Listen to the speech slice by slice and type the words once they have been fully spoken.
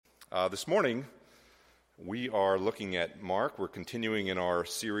This morning, we are looking at Mark. We're continuing in our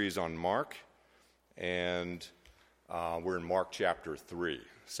series on Mark, and we're in Mark chapter 3.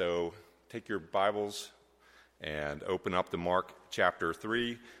 So take your Bibles and open up to Mark chapter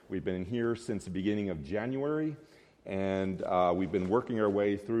 3. We've been here since the beginning of January, and we've been working our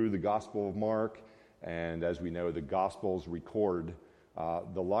way through the Gospel of Mark. And as we know, the Gospels record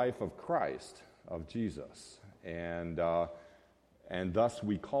the life of Christ, of Jesus. And thus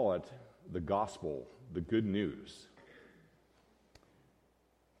we call it the gospel, the good news.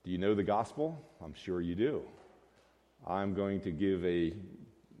 Do you know the gospel? I'm sure you do. I'm going to give a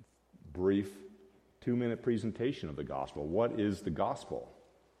brief 2-minute presentation of the gospel. What is the gospel?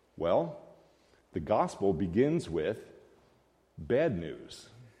 Well, the gospel begins with bad news.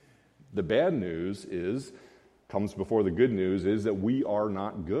 The bad news comes before the good news, is that we are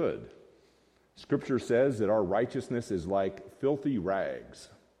not good. Scripture says that our righteousness is like filthy rags.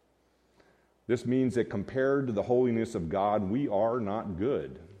 This means that compared to the holiness of God, we are not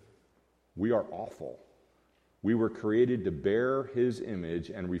good. We are awful. We were created to bear His image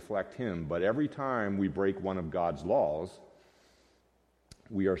and reflect Him, but every time we break one of God's laws,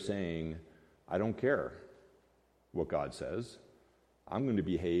 we are saying, I don't care what God says. I'm going to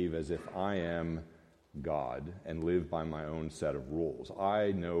behave as if I am God and live by my own set of rules.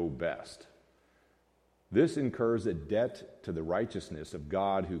 I know best. This incurs a debt to the righteousness of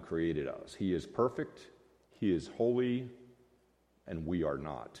God who created us. He is perfect, He is holy, and we are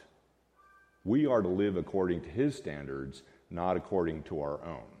not. We are to live according to His standards, not according to our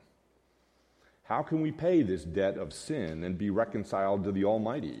own. How can we pay this debt of sin and be reconciled to the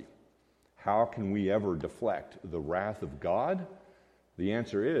Almighty? How can we ever deflect the wrath of God? The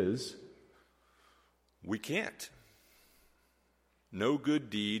answer is, we can't. No good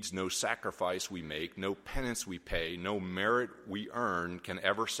deeds, no sacrifice we make, no penance we pay, no merit we earn can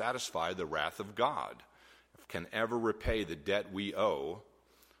ever satisfy the wrath of God, can ever repay the debt we owe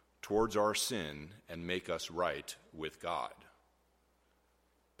towards our sin and make us right with God.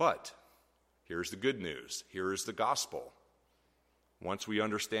 But here's the good news. Here is the gospel. Once we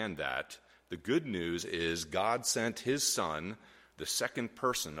understand that, the good news is God sent His Son, the second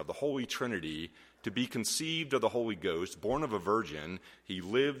person of the Holy Trinity, to be conceived of the Holy Ghost, born of a virgin. He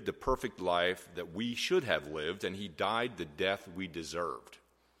lived the perfect life that we should have lived, and He died the death we deserved.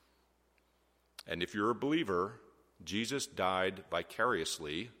 And if you're a believer, Jesus died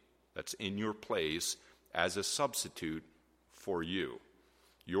vicariously, that's in your place, as a substitute for you.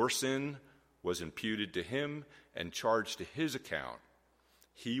 Your sin was imputed to Him and charged to His account.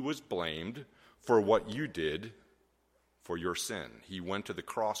 He was blamed for what you did for your sin. He went to the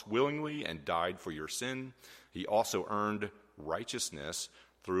cross willingly and died for your sin. He also earned righteousness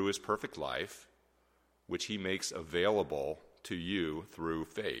through His perfect life, which He makes available to you through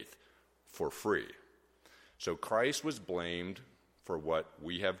faith for free. So Christ was blamed for what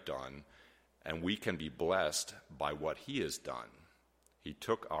we have done, and we can be blessed by what He has done. He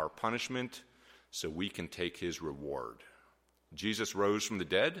took our punishment so we can take His reward. Jesus rose from the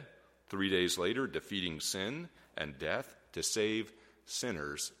dead 3 days later, defeating sin and death to save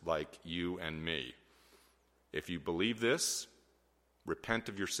sinners like you and me. If you believe this, repent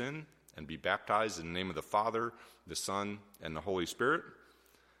of your sin and be baptized in the name of the Father, the Son, and the Holy Spirit.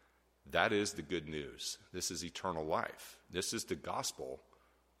 That is the good news. This is eternal life. This is the gospel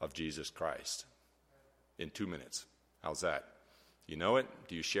of Jesus Christ. In 2 minutes. How's that? You know it?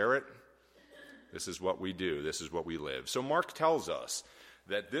 Do you share it? This is what we do. This is what we live. So Mark tells us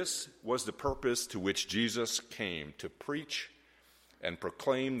that this was the purpose to which Jesus came, to preach and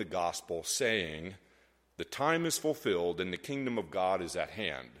proclaim the gospel, saying, the time is fulfilled and the kingdom of God is at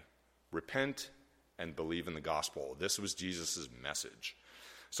hand. Repent and believe in the gospel. This was Jesus' message.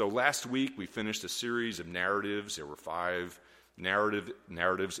 So last week we finished a series of narratives. There were 5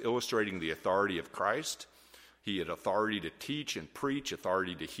 narratives illustrating the authority of Christ. He had authority to teach and preach,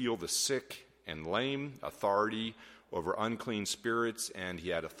 authority to heal the sick and lame, authority over unclean spirits, and He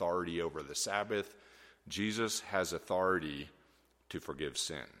had authority over the Sabbath. Jesus has authority to forgive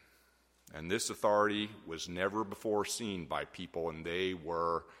sin. And this authority was never before seen by people, and they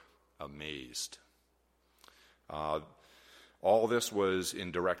were amazed. All this was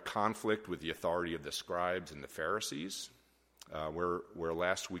in direct conflict with the authority of the scribes and the Pharisees, where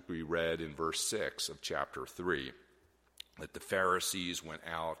last week we read in verse 6 of chapter 3 that the Pharisees went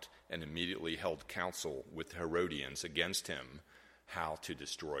out and immediately held counsel with the Herodians against Him, how to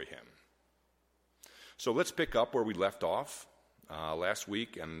destroy Him. So let's pick up where we left off last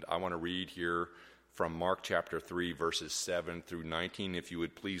week, and I want to read here from Mark chapter 3, verses 7 through 19. If you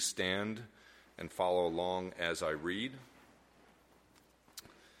would please stand and follow along as I read.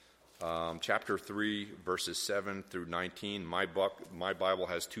 chapter 3, verses 7 through 19. My Bible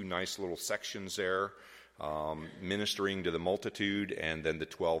has two nice little sections there, ministering to the multitude and then the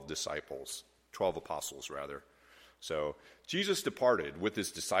 12 apostles rather. So Jesus departed with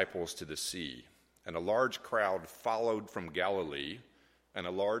his disciples to the sea, and a large crowd followed from Galilee, and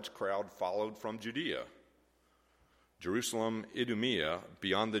a large crowd followed from Judea, Jerusalem, Idumea,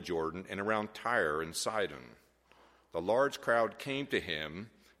 beyond the Jordan, and around Tyre and Sidon. The large crowd came to him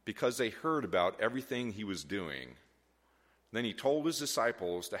because they heard about everything he was doing. Then he told his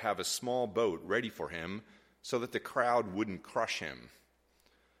disciples to have a small boat ready for him so that the crowd wouldn't crush him.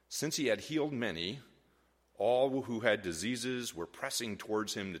 Since he had healed many, all who had diseases were pressing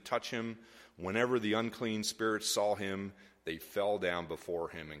towards him to touch him. Whenever the unclean spirits saw him, they fell down before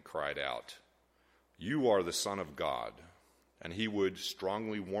him and cried out, "You are the Son of God." And he would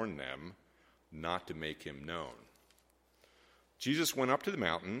strongly warn them not to make him known. Jesus went up to the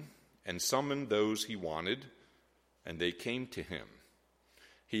mountain and summoned those he wanted, and they came to him.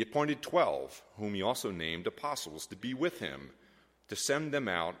 He appointed 12, whom he also named apostles, to be with him, to send them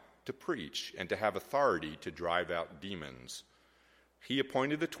out to preach and to have authority to drive out demons. He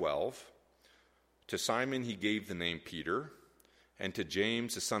appointed the 12. To Simon he gave the name Peter, and to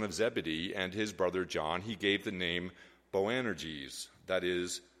James the son of Zebedee and his brother John he gave the name Boanerges, that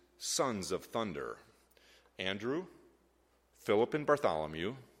is, sons of thunder. Andrew, Philip and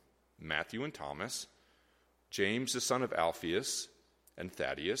Bartholomew, Matthew and Thomas, James the son of Alphaeus and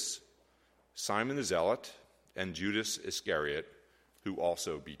Thaddeus, Simon the Zealot, and Judas Iscariot, who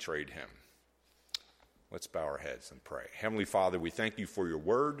also betrayed him. Let's bow our heads and pray. Heavenly Father, we thank you for your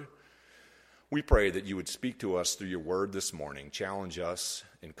word. We pray that you would speak to us through your word this morning, challenge us,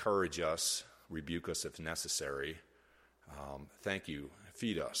 encourage us, rebuke us if necessary. Thank you.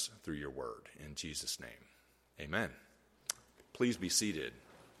 Feed us through your word. In Jesus' name, amen. Please be seated.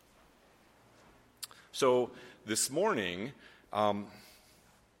 So this morning,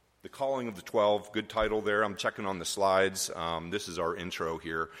 the Calling of the 12, good title there. I'm checking on the slides. This is our intro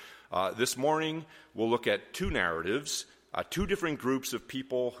here. This morning, we'll look at two narratives, two different groups of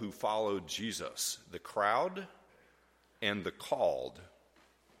people who followed Jesus, the crowd and the called.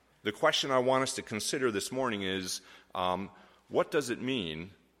 The question I want us to consider this morning is, what does it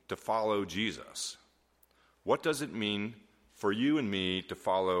mean to follow Jesus? What does it mean for you and me to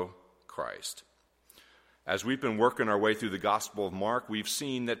follow Christ? As we've been working our way through the Gospel of Mark, we've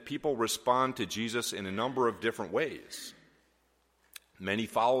seen that people respond to Jesus in a number of different ways. Many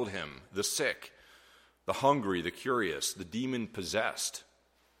followed him: the sick, the hungry, the curious, the demon-possessed.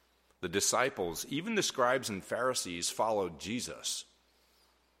 The disciples, even the scribes and Pharisees, followed Jesus.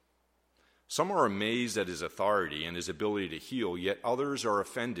 Some are amazed at his authority and his ability to heal, yet others are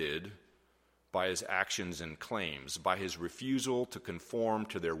offended by his actions and claims, by his refusal to conform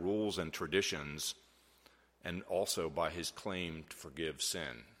to their rules and traditions, and also by his claim to forgive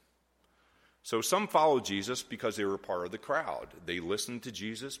sin. So some followed Jesus because they were part of the crowd. They listened to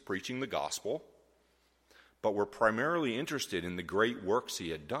Jesus preaching the gospel, but were primarily interested in the great works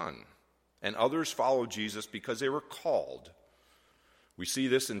he had done. And others followed Jesus because they were called. We see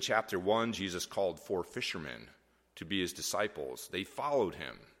this in chapter 1. Jesus called 4 fishermen to be his disciples. They followed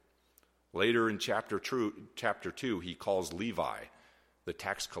him. Later in chapter 2, he calls Levi, the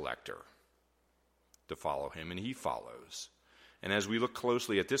tax collector, to follow him, and he follows. And as we look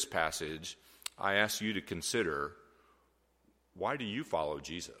closely at this passage, I ask you to consider, why do you follow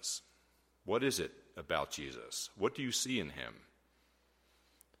Jesus? What is it about Jesus? What do you see in him?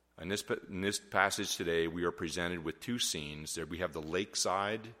 In this passage today, we are presented with two scenes. There we have the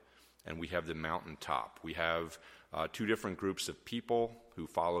lakeside and we have the mountaintop. We have two different groups of people who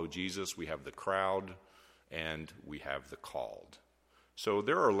follow Jesus. We have the crowd and we have the called. So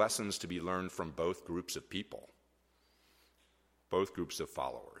there are lessons to be learned from both groups of people, both groups of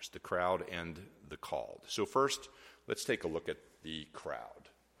followers, the crowd and the called. So first, let's take a look at the crowd.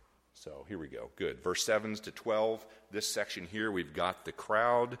 So here we go. Good. Verse 7 to 12, this section here, we've got the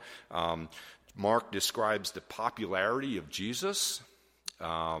crowd. Mark describes the popularity of Jesus.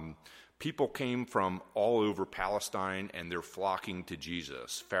 People came from all over Palestine, and they're flocking to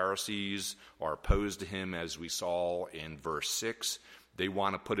Jesus. Pharisees are opposed to him, as we saw in verse 6. They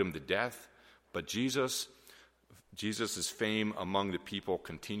want to put him to death, but Jesus' fame among the people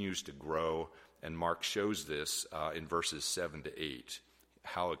continues to grow, and Mark shows this in verses 7 to 8.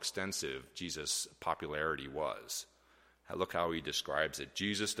 How extensive Jesus' popularity was. Look how he describes it.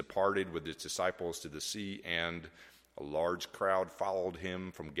 Jesus departed with his disciples to the sea, and a large crowd followed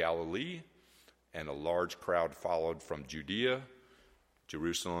him from Galilee, and a large crowd followed from Judea,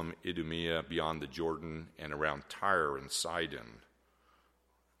 Jerusalem, Idumea, beyond the Jordan, and around Tyre and Sidon.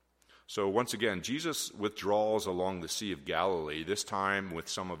 So once again, Jesus withdraws along the Sea of Galilee, this time with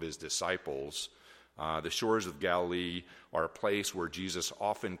some of his disciples. The shores of Galilee are a place where Jesus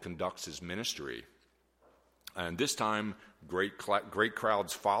often conducts his ministry. And this time, great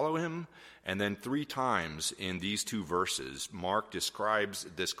crowds follow him. And then 3 times in these 2 verses, Mark describes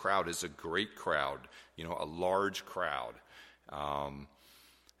this crowd as a great crowd, a large crowd.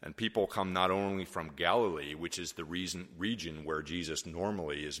 And people come not only from Galilee, which is the region where Jesus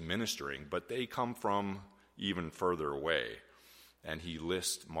normally is ministering, but they come from even further away. And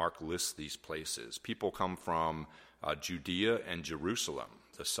Mark lists these places. People come from Judea and Jerusalem,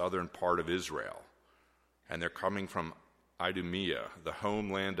 the southern part of Israel. And they're coming from Idumea, the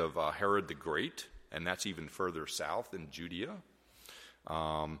homeland of Herod the Great, and that's even further south in Judea.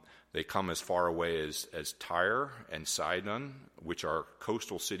 They come as far away as Tyre and Sidon, which are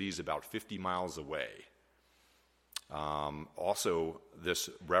coastal cities about 50 miles away. Also, this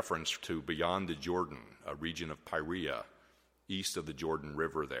reference to beyond the Jordan, a region of Perea, east of the Jordan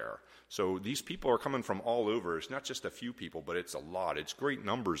River there. So these people are coming from all over. It's not just a few people, but it's a lot. It's great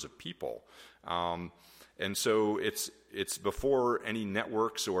numbers of people. And so it's before any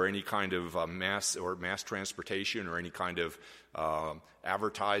networks or any kind of mass transportation or any kind of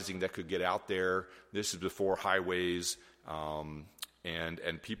advertising that could get out there. This is before highways,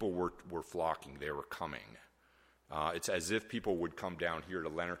 and people were flocking. They were coming. It's as if people would come down here to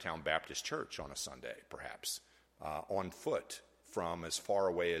Leonardtown Baptist Church on a Sunday, perhaps, on foot from as far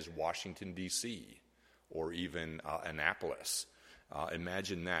away as Washington, D.C., or even Annapolis.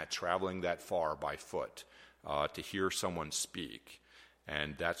 Imagine that, traveling that far by foot to hear someone speak.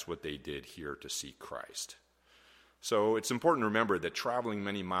 And that's what they did here to see Christ. So it's important to remember that traveling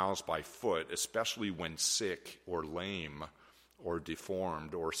many miles by foot, especially when sick or lame or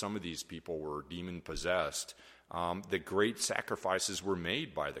deformed, or some of these people were demon-possessed, the great sacrifices were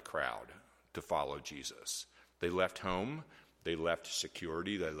made by the crowd to follow Jesus. They left home, they left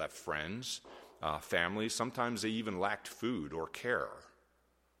security, they left friends, families. Sometimes they even lacked food or care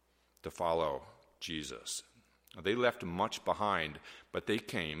to follow Jesus. They left much behind, but they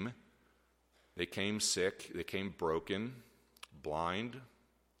came. They came sick, they came broken, blind,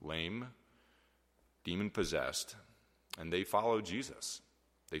 lame, demon-possessed, and they followed Jesus.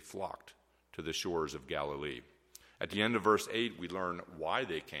 They flocked to the shores of Galilee. At the end of verse 8, we learn why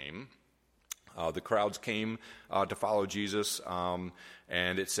they came. The crowds came to follow Jesus, and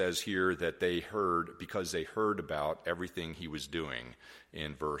it says here that because they heard about everything he was doing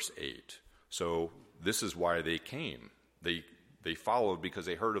in verse 8. So this is why they came. They followed because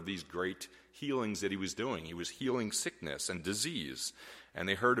they heard of these great healings that he was doing. He was healing sickness and disease. And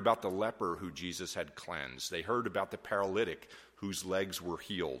they heard about the leper who Jesus had cleansed. They heard about the paralytic whose legs were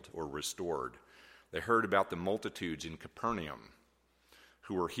healed or restored. They heard about the multitudes in Capernaum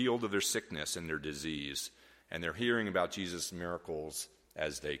who were healed of their sickness and their disease. And they're hearing about Jesus' miracles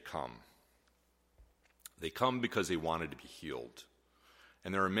as they come. They come because they wanted to be healed.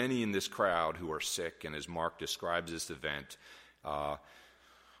 And there are many in this crowd who are sick, and as Mark describes this event,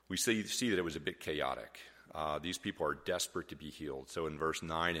 we see that it was a bit chaotic. These people are desperate to be healed. So in verse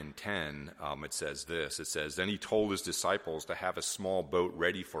 9 and 10, it says this. It says, "Then he told his disciples to have a small boat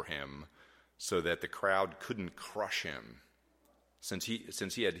ready for him so that the crowd couldn't crush him. Since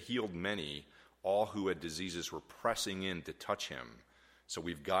he had healed many, all who had diseases were pressing in to touch him." So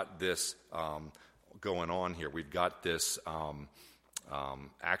we've got this going on here. We've got this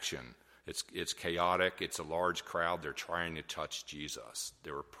action. It's chaotic. It's a large crowd. They're trying to touch Jesus.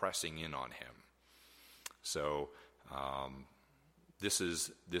 They were pressing in on him. So this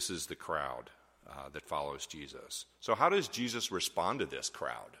is the crowd that follows Jesus. So how does Jesus respond to this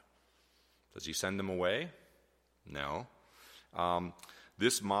crowd? Does he send them away? No.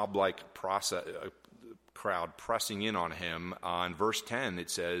 This mob-like crowd pressing in on him, in verse 10 it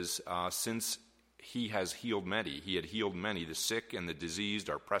says, since he has healed many, he had healed many, the sick and the diseased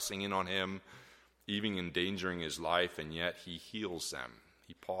are pressing in on him, even endangering his life, and yet he heals them.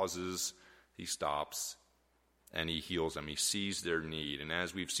 He pauses, he stops, and he heals them. He sees their need. And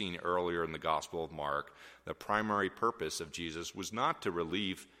as we've seen earlier in the Gospel of Mark, the primary purpose of Jesus was not to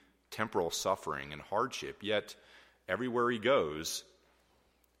relieve temporal suffering and hardship, yet everywhere he goes,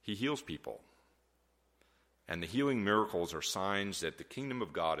 he heals people. And the healing miracles are signs that the kingdom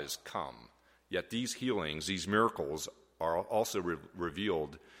of God has come. Yet these healings, these miracles, are also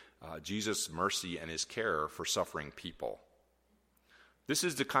revealed Jesus' mercy and his care for suffering people. This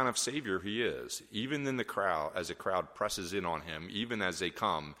is the kind of Savior he is. Even in the crowd, as a crowd presses in on him, even as they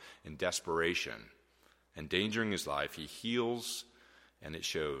come in desperation, endangering his life, he heals, and it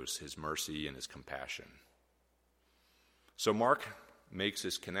shows his mercy and his compassion. So Mark makes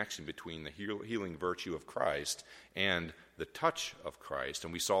this connection between the healing virtue of Christ and the touch of Christ.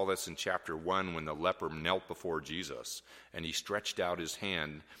 And we saw this in chapter 1 when the leper knelt before Jesus and he stretched out his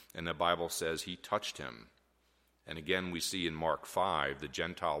hand, and the Bible says he touched him. And again, we see in Mark 5, the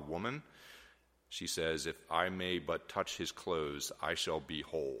Gentile woman, she says, "If I may but touch his clothes, I shall be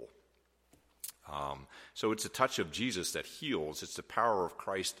whole." So it's a touch of Jesus that heals. It's the power of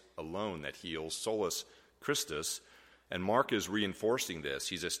Christ alone that heals, solus Christus. And Mark is reinforcing this.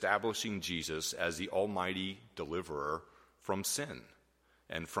 He's establishing Jesus as the almighty deliverer from sin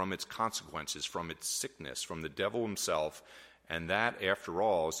and from its consequences, from its sickness, from the devil himself. And that, after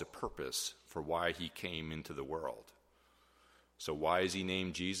all, is the purpose for why he came into the world. So why is he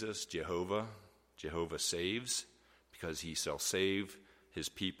named Jesus, Jehovah? Jehovah saves, because he shall save his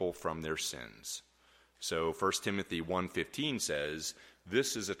people from their sins. So 1 Timothy 1:15 says,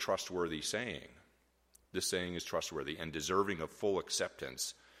 this is a trustworthy saying. This saying is trustworthy and deserving of full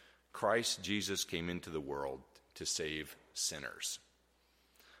acceptance. Christ Jesus came into the world to save sinners.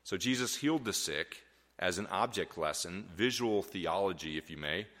 So Jesus healed the sick as an object lesson, visual theology, if you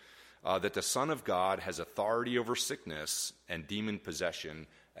may, that the Son of God has authority over sickness and demon possession,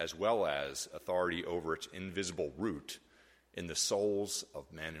 as well as authority over its invisible root in the souls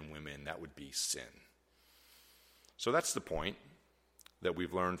of men and women. That would be sin. So that's the point that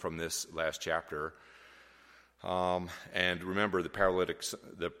we've learned from this last chapter. And remember the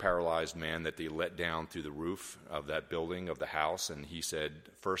paralyzed man that they let down through the roof of that building, of the house. And he said,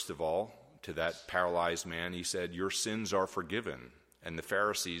 first of all, to that paralyzed man, he said, "Your sins are forgiven." And the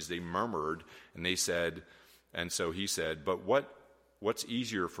Pharisees, they murmured, and they said, and so he said, "But what's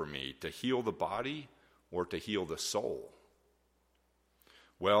easier for me, to heal the body or to heal the soul?"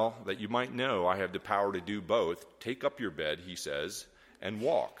 "Well, that you might know I have the power to do both. Take up your bed," he says, "and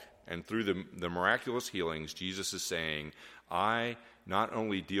walk." And through the miraculous healings, Jesus is saying, I not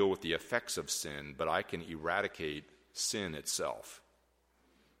only deal with the effects of sin, but I can eradicate sin itself.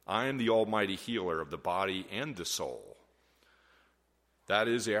 I am the almighty healer of the body and the soul. That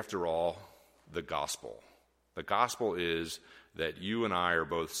is, after all, the gospel. The gospel is that you and I are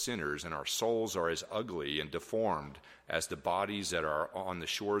both sinners, and our souls are as ugly and deformed as the bodies that are on the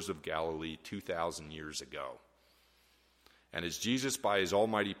shores of Galilee 2,000 years ago. And as Jesus, by his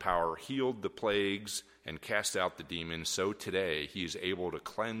almighty power, healed the plagues and cast out the demons, so today he is able to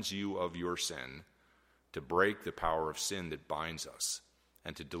cleanse you of your sin, to break the power of sin that binds us,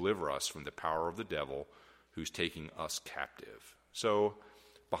 and to deliver us from the power of the devil who's taking us captive. So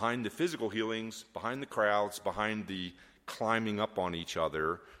behind the physical healings, behind the crowds, behind the climbing up on each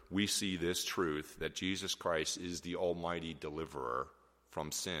other, we see this truth that Jesus Christ is the almighty deliverer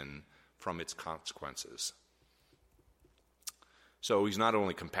from sin, from its consequences. So he's not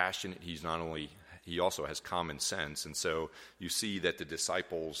only compassionate, he also has common sense. And so you see that the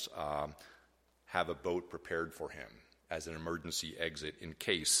disciples have a boat prepared for him as an emergency exit in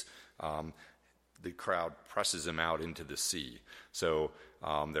case the crowd presses him out into the sea. So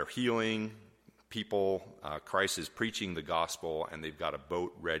they're healing people. Christ is preaching the gospel, and they've got a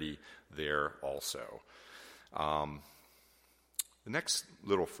boat ready there also. The next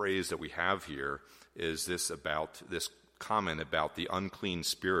little phrase that we have here is this comment about the unclean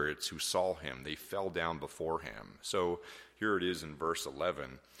spirits who saw him. They fell down before him. So here it is in verse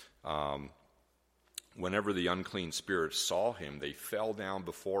 11. Whenever the unclean spirits saw him, they fell down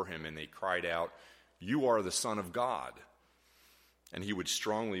before him and they cried out, "You are the Son of God." And he would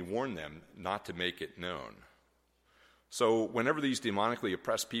strongly warn them not to make it known. So whenever these demonically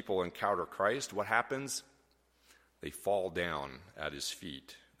oppressed people encounter Christ, what happens? They fall down at his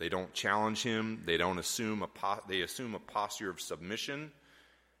feet. They don't challenge him. They don't assume they assume a posture of submission,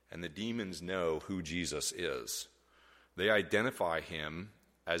 and the demons know who Jesus is. They identify him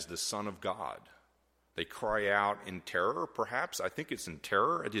as the Son of God. They cry out in terror, perhaps. I think it's in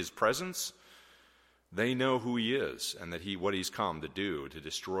terror at his presence. They know who he is and that what he's come to do, to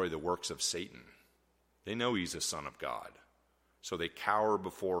destroy the works of Satan. They know he's the Son of God. So they cower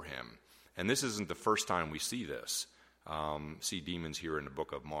before him. And this isn't the first time we see this. See demons here in the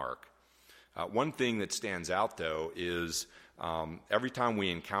book of Mark. One thing that stands out, though, is every time we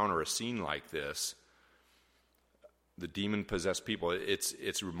encounter a scene like this, the demon-possessed people,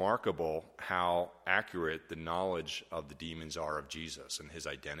 it's remarkable how accurate the knowledge of the demons are of Jesus and his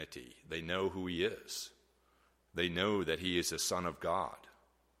identity. They know who he is. They know that he is the Son of God.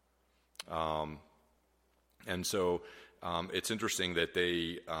 And so it's interesting that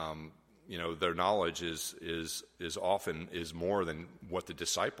they... their knowledge is often more than what the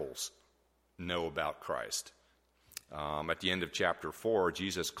disciples know about Christ. At the end of chapter 4,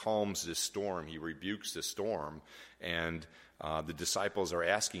 Jesus calms this storm. He rebukes the storm, and the disciples are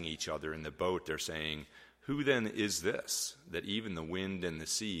asking each other in the boat, they're saying, "Who then is this, that even the wind and the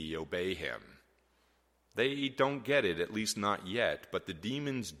sea obey him?" They don't get it, at least not yet, but the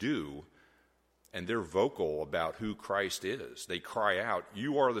demons do, and they're vocal about who Christ is. They cry out,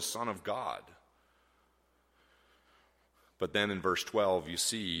 "You are the Son of God." But then in verse 12, you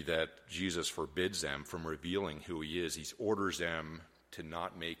see that Jesus forbids them from revealing who he is. He orders them to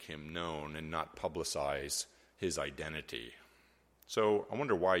not make him known and not publicize his identity. So I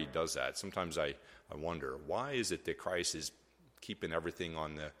wonder why he does that. Sometimes I wonder, why is it that Christ is keeping everything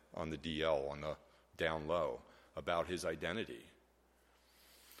on the DL, on the down low, about his identity?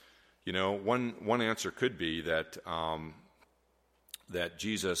 You know, one answer could be that that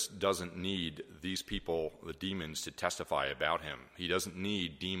Jesus doesn't need these people, the demons, to testify about him. He doesn't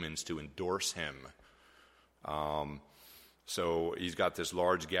need demons to endorse him. So he's got this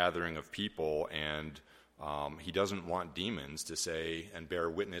large gathering of people, and he doesn't want demons to say and bear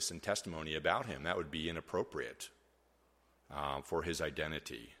witness and testimony about him. That would be inappropriate for his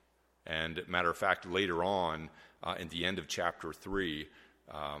identity. And matter of fact, later on, in the end of chapter 3,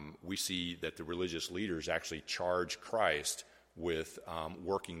 we see that the religious leaders actually charge Christ with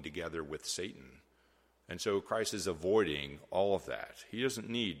working together with Satan. And so Christ is avoiding all of that. He doesn't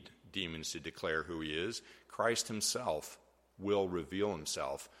need demons to declare who he is. Christ himself will reveal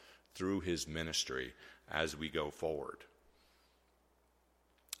himself through his ministry as we go forward.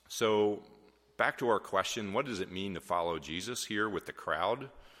 So back to our question, what does it mean to follow Jesus here with the crowd?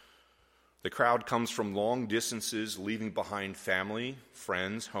 The crowd comes from long distances, leaving behind family,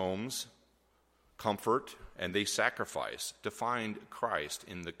 friends, homes, comfort, and they sacrifice to find Christ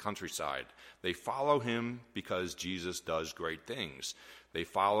in the countryside. They follow him because Jesus does great things. They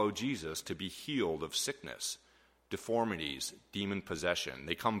follow Jesus to be healed of sickness, deformities, demon possession.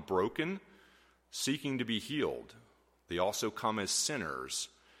 They come broken, seeking to be healed. They also come as sinners,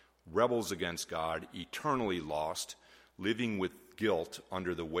 rebels against God, eternally lost, living with guilt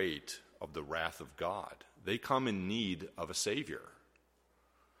under the weight of the wrath of God. They come in need of a Savior.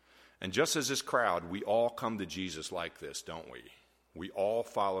 And just as this crowd, we all come to Jesus like this, don't we? We all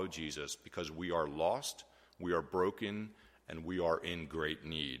follow Jesus because we are lost, we are broken, and we are in great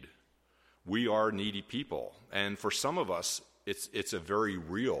need. We are needy people. And for some of us, it's a very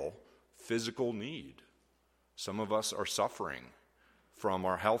real physical need. Some of us are suffering from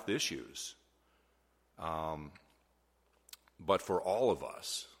our health issues. But for all of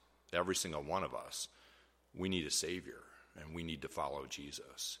us, every single one of us, we need a Savior, and we need to follow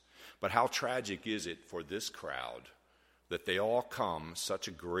Jesus. But how tragic is it for this crowd that they all come, such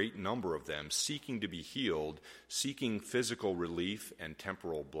a great number of them, seeking to be healed, seeking physical relief and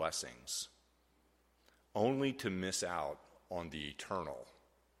temporal blessings, only to miss out on the eternal,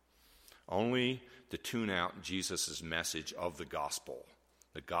 only to tune out Jesus' message of the gospel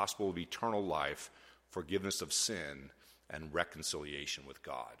of eternal life, forgiveness of sin, and reconciliation with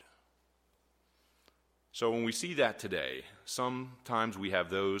God. So when we see that today, sometimes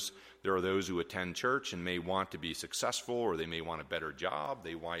there are those who attend church and may want to be successful, or they may want a better job.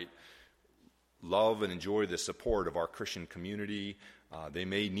 They might love and enjoy the support of our Christian community. They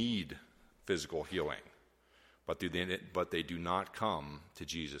may need physical healing, but they do not come to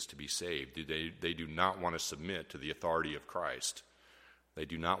Jesus to be saved. They do not want to submit to the authority of Christ. They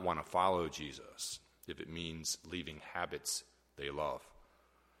do not want to follow Jesus if it means leaving habits they love.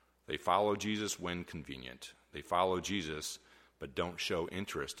 They follow Jesus when convenient. They follow Jesus, but don't show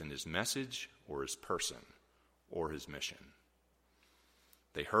interest in his message or his person or his mission.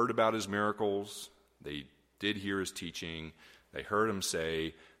 They heard about his miracles. They did hear his teaching. They heard him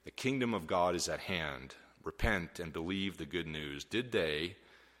say, "The kingdom of God is at hand. Repent and believe the good news." Did they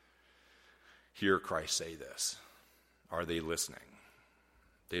hear Christ say this? Are they listening?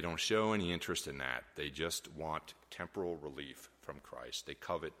 They don't show any interest in that. They just want temporal relief from Christ. They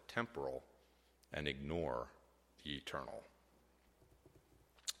covet temporal and ignore the eternal.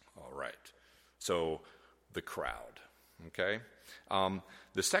 All right. So the crowd. Okay.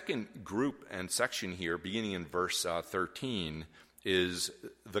 The second group and section here, beginning in verse 13, is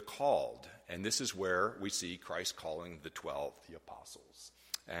the called. And this is where we see Christ calling the 12, the apostles.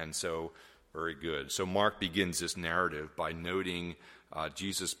 And so, very good. So Mark begins this narrative by noting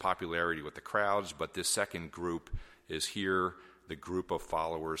Jesus' popularity with the crowds, but this second group is here, the group of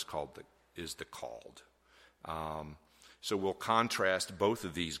followers is the called. So we'll contrast both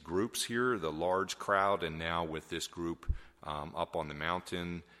of these groups here, the large crowd, and now with this group up on the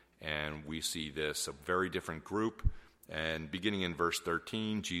mountain, and we see this, a very different group. And beginning in verse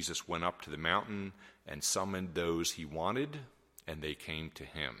 13, Jesus went up to the mountain and summoned those he wanted, and they came to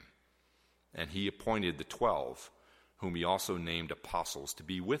him. And he appointed the 12, whom he also named apostles, to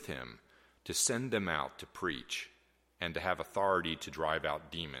be with him, to send them out to preach, and to have authority to drive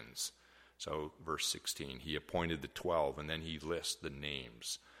out demons. So verse 16, he appointed the 12, and then he lists the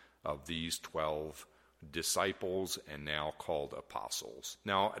names of these 12 disciples and now called apostles.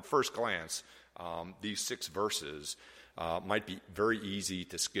 Now, at first glance, these 6 verses might be very easy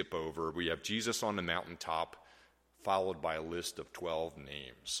to skip over. We have Jesus on the mountaintop, followed by a list of 12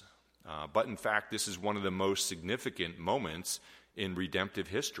 names. But in fact, this is one of the most significant moments in redemptive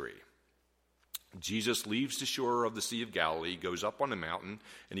history. Jesus leaves the shore of the Sea of Galilee, goes up on the mountain,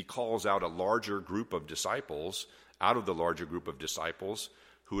 and he calls out a larger group of disciples. Out of the larger group of disciples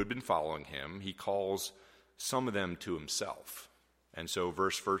who had been following him, he calls some of them to himself. And so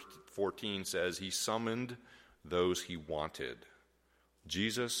verse 14 says, he summoned those he wanted.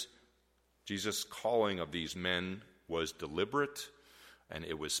 Jesus' calling of these men was deliberate, and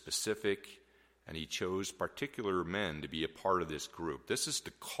it was specific, and he chose particular men to be a part of this group. This is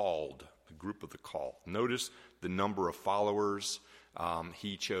the called, the group of the called. Notice the number of followers.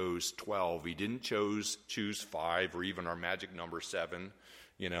 He chose 12. He didn't choose 5 or even our magic number 7,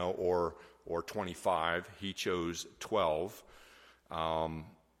 or 25. He chose 12.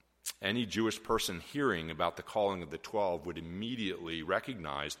 Any Jewish person hearing about the calling of the 12 would immediately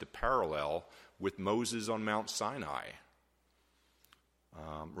recognize the parallel with Moses on Mount Sinai.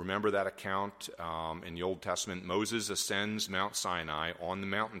 Remember that account in the Old Testament? Moses ascends Mount Sinai. On the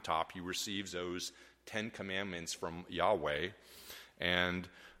mountaintop, he receives those 10 commandments from Yahweh, and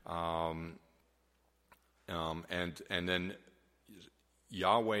then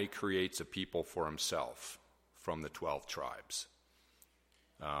Yahweh creates a people for himself from the 12 tribes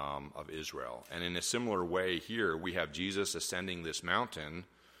of Israel. And in a similar way here, we have Jesus ascending this mountain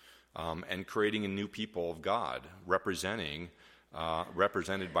and creating a new people of God, represented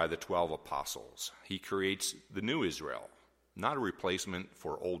by the 12 apostles. He creates the new Israel, not a replacement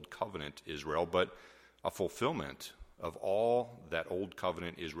for Old Covenant Israel, but a fulfillment of all that Old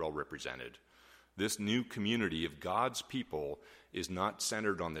Covenant Israel represented. This new community of God's people is not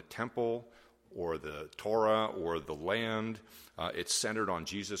centered on the temple or the Torah or the land. It's centered on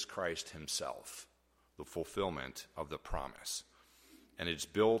Jesus Christ himself, the fulfillment of the promise. And it's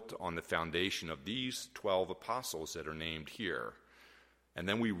built on the foundation of these 12 apostles that are named here. And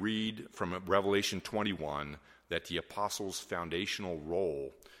then we read from Revelation 21 that the apostles' foundational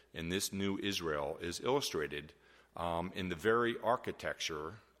role in this new Israel is illustrated in the very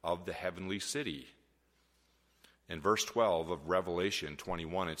architecture of the heavenly city. In verse 12 of Revelation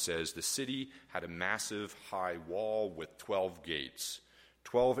 21, it says, the city had a massive high wall with 12 gates.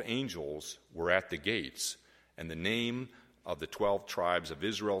 12 angels were at the gates, and the name of the 12 tribes of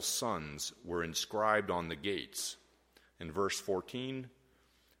Israel's sons were inscribed on the gates. In verse 14,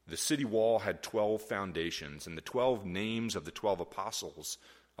 the city wall had 12 foundations, and the 12 names of the 12 apostles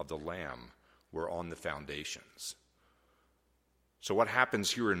of the Lamb were on the foundations. So what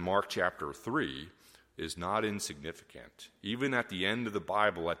happens here in Mark chapter 3 is not insignificant. Even at the end of the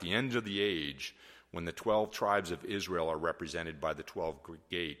Bible, at the end of the age, when the 12 tribes of Israel are represented by the 12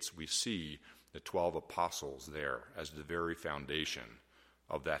 gates, we see the 12 apostles there as the very foundation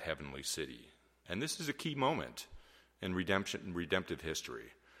of that heavenly city. And this is a key moment in redemptive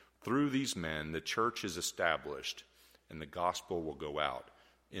history. Through these men, the church is established, and the gospel will go out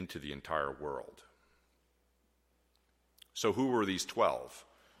into the entire world. So who were these 12?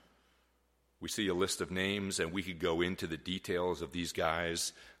 We see a list of names, and we could go into the details of these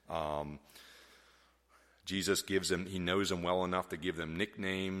guys. Jesus gives them, he knows them well enough to give them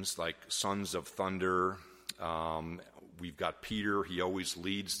nicknames like Sons of Thunder. We've got Peter, he always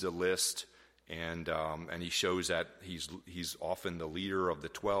leads the list, and he shows that he's often the leader of the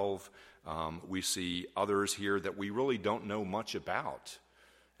 12. We see others here that we really don't know much about,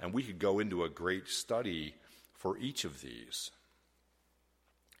 and we could go into a great study for each of these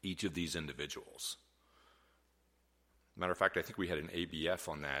individuals. Matter of fact, I think we had an ABF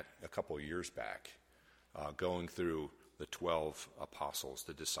on that a couple of years back, going through the 12 apostles,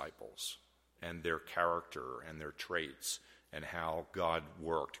 the disciples, and their character and their traits and how God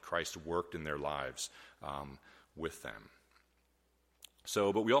worked, Christ worked in their lives with them.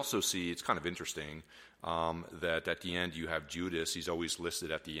 So, but we also see, it's kind of interesting, that at the end you have Judas. He's always listed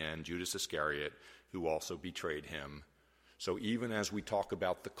at the end, Judas Iscariot, who also betrayed him. So even as we talk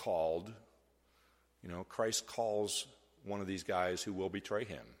about the called, Christ calls one of these guys who will betray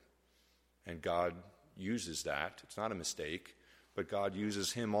him. And God uses that. It's not a mistake, but God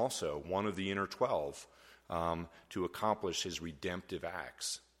uses him also, one of the inner 12, to accomplish his redemptive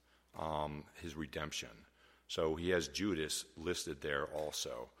acts, his redemption. So he has Judas listed there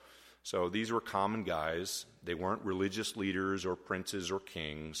also. So these were common guys. They weren't religious leaders or princes or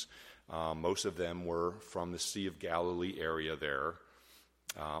kings. Most of them were from the Sea of Galilee area there,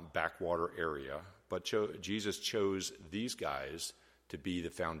 backwater area. But Jesus chose these guys to be the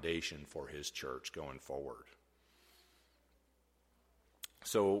foundation for his church going forward.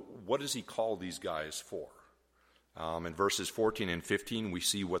 So what does he call these guys for? In verses 14 and 15, we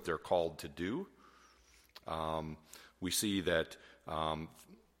see what they're called to do. We see that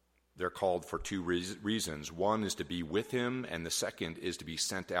they're called for two reasons. One is to be with him, and the second is to be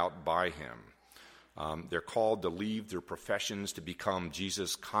sent out by him. They're called to leave their professions to become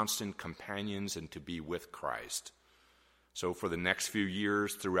Jesus' constant companions and to be with Christ. So for the next few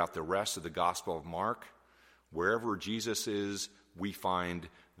years, throughout the rest of the Gospel of Mark, wherever Jesus is, we find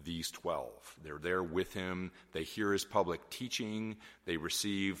these 12. They're there with him. They hear his public teaching. They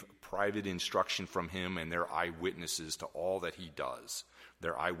receive private instruction from him, and they're eyewitnesses to all that he does.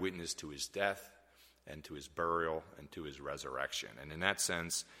 They're eyewitness to his death and to his burial and to his resurrection. And in that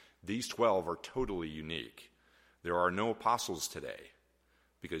sense, these 12 are totally unique. There are no apostles today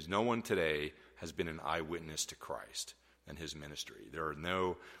because no one today has been an eyewitness to Christ and his ministry. There are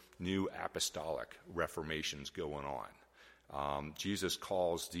no new apostolic reformations going on. Jesus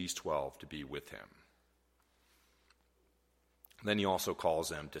calls these 12 to be with him. Then he also calls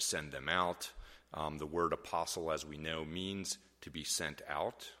them to send them out. The word apostle, as we know, means to be sent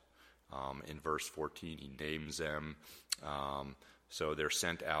out. In verse 14, he names them. So they're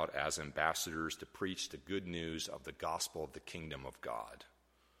sent out as ambassadors to preach the good news of the gospel of the kingdom of God,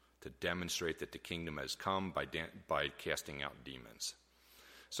 to demonstrate that the kingdom has come by casting out demons.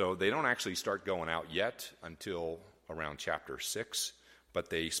 So they don't actually start going out yet until around chapter 6, but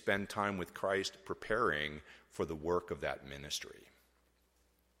they spend time with Christ preparing for the work of that ministry.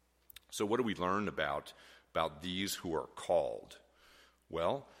 So what do we learn about these who are called?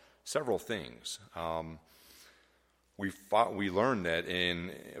 Well, several things. We learn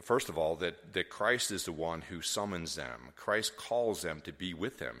that first of all, that Christ is the one who summons them. Christ calls them to be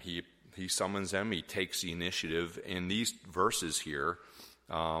with him. He summons them. He takes the initiative. In these verses here,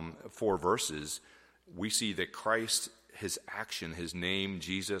 4 verses, we see that Christ, his action, his name,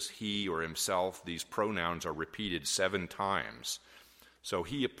 Jesus, he or himself, these pronouns are repeated 7 times. So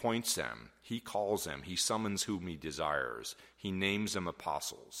he appoints them, he calls them, he summons whom he desires, he names them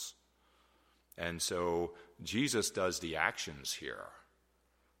apostles. And so Jesus does the actions here.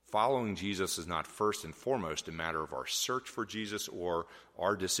 Following Jesus is not first and foremost a matter of our search for Jesus or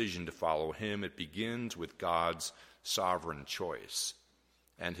our decision to follow him. It begins with God's sovereign choice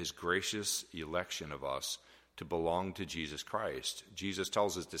and his gracious election of us to belong to Jesus Christ. Jesus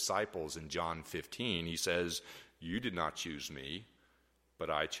tells his disciples in John 15, he says, "You did not choose me,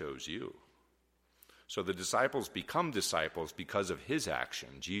 but I chose you." So the disciples become disciples because of his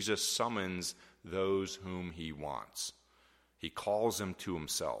action. Jesus summons those whom he wants. He calls them to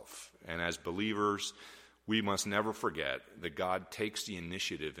himself. And as believers, we must never forget that God takes the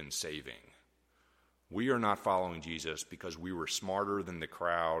initiative in saving. We are not following Jesus because we were smarter than the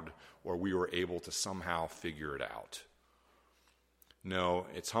crowd or we were able to somehow figure it out. No,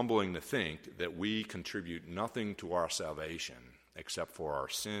 it's humbling to think that we contribute nothing to our salvation except for our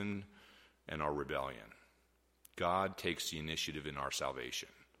sin and our rebellion. God takes the initiative in our salvation,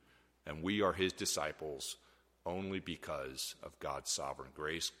 and we are his disciples only because of God's sovereign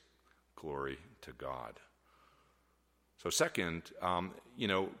grace. Glory to God. So second,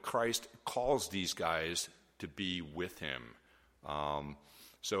 Christ calls these guys to be with him.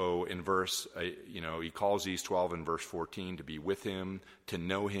 So in he calls these 12 in verse 14 to be with him, to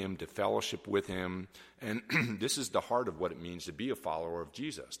know him, to fellowship with him. And this is the heart of what it means to be a follower of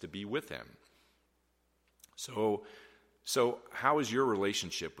Jesus, to be with him. So how is your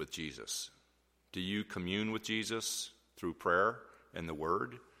relationship with Jesus? Do you commune with Jesus through prayer and the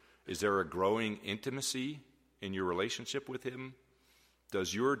word? Is there a growing intimacy in your relationship with him?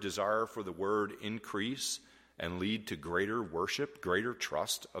 Does your desire for the word increase and lead to greater worship, greater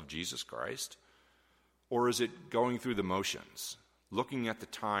trust of Jesus Christ? Or is it going through the motions, looking at the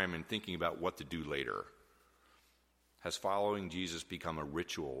time and thinking about what to do later? Has following Jesus become a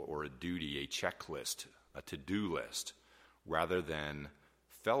ritual or a duty, a checklist, a to-do list, rather than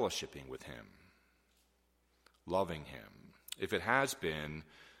fellowshipping with him, loving him? If it has been,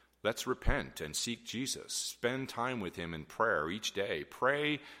 let's repent and seek Jesus. Spend time with him in prayer each day.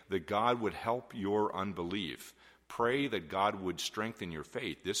 Pray that God would help your unbelief. Pray that God would strengthen your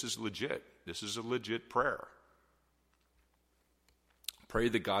faith. This is legit. This is a legit prayer. Pray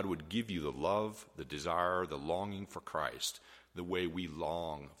that God would give you the love, the desire, the longing for Christ, the way we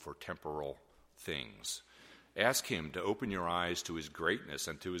long for temporal things. Ask him to open your eyes to his greatness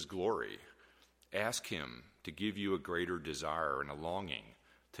and to his glory. Ask him to give you a greater desire and a longing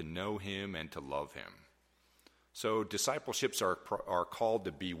to know him and to love him. So discipleships are called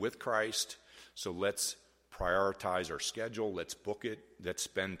to be with Christ. So let's prioritize our schedule. Let's book it. Let's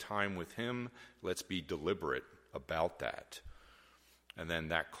spend time with him. Let's be deliberate about that. And then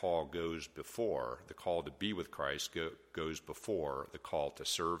that call goes before, the call to be with Christ goes before the call to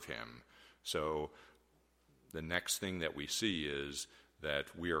serve him. So the next thing that we see is that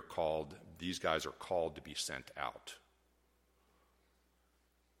these guys are called to be sent out.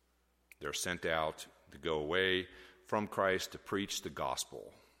 They're sent out to go away from Christ to preach the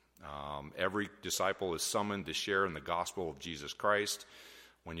gospel. Every disciple is summoned to share in the gospel of Jesus Christ.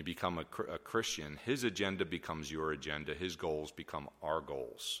 When you become a Christian, his agenda becomes your agenda. His goals become our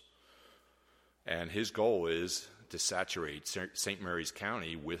goals. And his goal is to saturate St. Mary's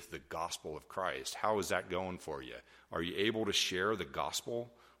County with the gospel of Christ. How is that going for you? Are you able to share the gospel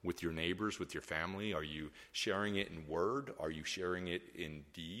with your neighbors, with your family? Are you sharing it in word? Are you sharing it in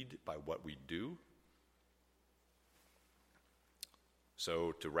deed by what we do?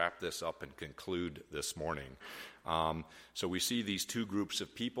 So to wrap this up and conclude this morning, so we see these two groups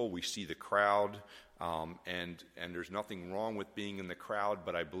of people. We see the crowd, and there's nothing wrong with being in the crowd,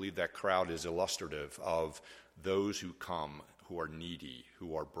 but I believe that crowd is illustrative of those who come, who are needy,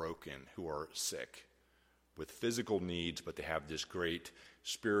 who are broken, who are sick, with physical needs, but they have this great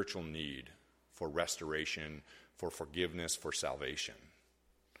spiritual need for restoration, for forgiveness, for salvation.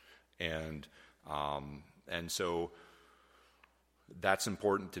 And so that's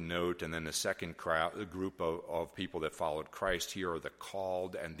important to note. And then the second group of people that followed Christ here are the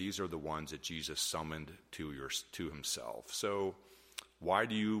called, and these are the ones that Jesus summoned to himself. So why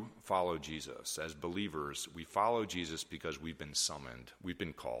do you follow Jesus? As believers, we follow Jesus because we've been summoned, we've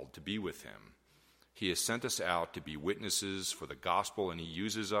been called to be with him. He has sent us out to be witnesses for the gospel, and he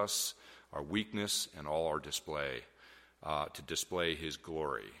uses us, our weakness, and all our display to display his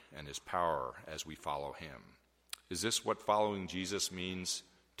glory and his power as we follow him. Is this what following Jesus means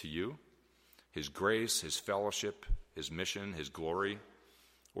to you? His grace, his fellowship, his mission, his glory?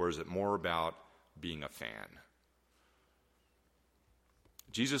 Or is it more about being a fan?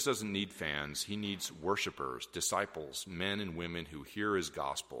 Jesus doesn't need fans. He needs worshipers, disciples, men and women who hear his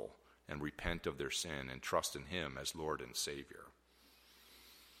gospel and repent of their sin and trust in him as Lord and Savior.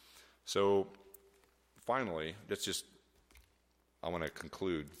 So finally, I want to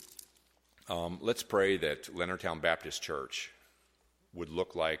conclude. Let's pray that Leonardtown Baptist Church would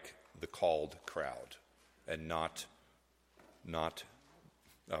look like the called crowd and not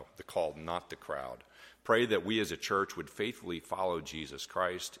the called, not the crowd. Pray that we as a church would faithfully follow Jesus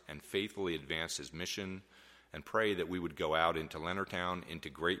Christ and faithfully advance his mission, and pray that we would go out into Leonardtown, into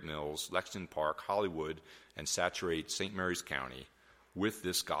Great Mills, Lexington Park, Hollywood, and saturate St. Mary's County with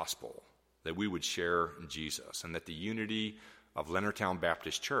this gospel, that we would share Jesus, and that the unity of Leonardtown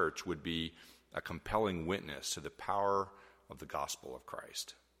Baptist Church would be a compelling witness to the power of the gospel of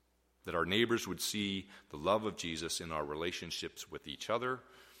Christ, that our neighbors would see the love of Jesus in our relationships with each other,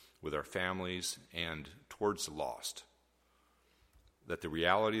 with our families, and towards the lost, that the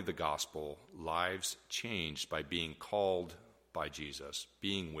reality of the gospel, lives changed by being called by Jesus,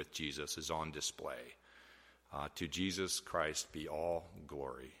 being with Jesus, is on display. To Jesus Christ be all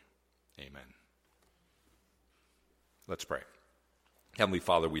glory. Amen. Let's pray. Heavenly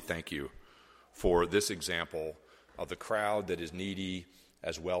Father, we thank you for this example of the crowd that is needy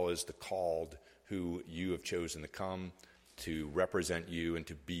as well as the called who you have chosen to come to represent you and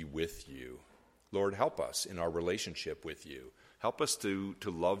to be with you. Lord, help us in our relationship with you. Help us to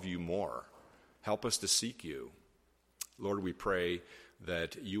love you more. Help us to seek you. Lord, we pray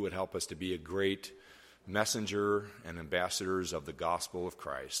that you would help us to be a great messenger and ambassadors of the gospel of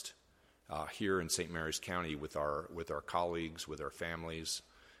Christ here in St. Mary's County with our colleagues, with our families.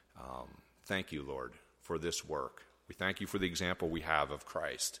 Thank you, Lord, for this work. We thank you for the example we have of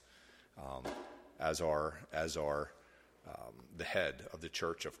Christ as the head of the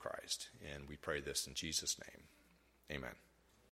Church of Christ. And we pray this in Jesus' name. Amen.